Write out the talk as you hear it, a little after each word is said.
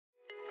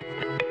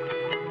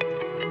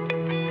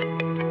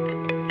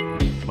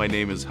My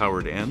name is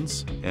Howard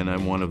Enns, and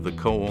I'm one of the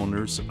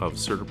co-owners of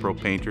CertaPro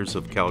Painters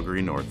of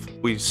Calgary North.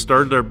 We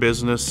started our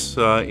business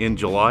in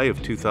July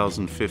of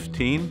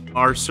 2015.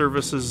 Our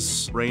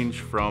services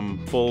range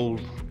from full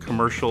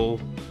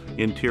commercial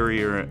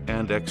interior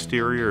and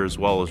exterior, as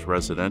well as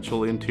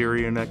residential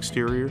interior and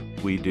exterior.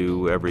 We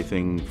do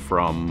everything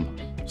from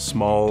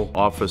small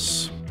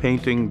office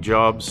painting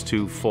jobs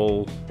to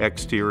full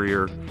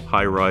exterior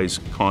high-rise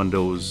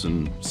condos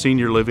and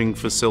senior living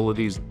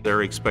facilities.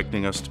 They're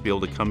expecting us to be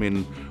able to come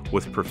in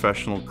with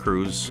professional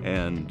crews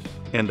and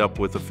end up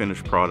with a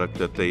finished product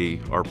that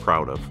they are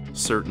proud of.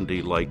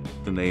 Certainty, like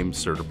the name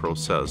CertaPro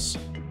says.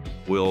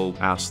 We'll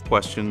ask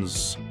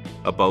questions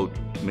about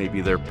maybe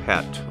their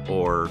pet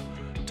or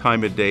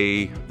time of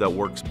day that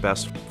works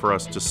best for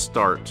us to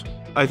start.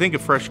 I think a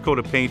fresh coat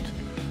of paint,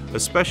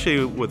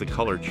 especially with a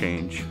color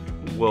change,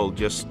 will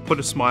just put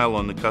a smile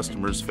on the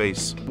customer's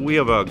face. We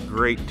have a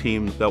great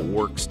team that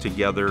works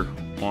together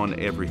on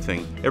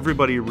everything.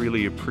 Everybody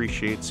really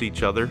appreciates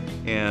each other,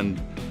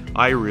 and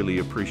I really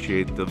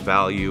appreciate the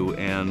value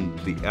and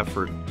the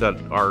effort that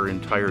our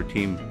entire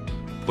team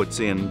puts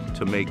in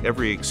to make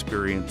every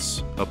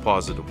experience a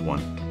positive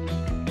one.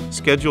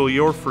 Schedule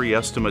your free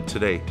estimate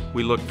today.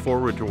 We look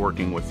forward to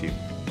working with you.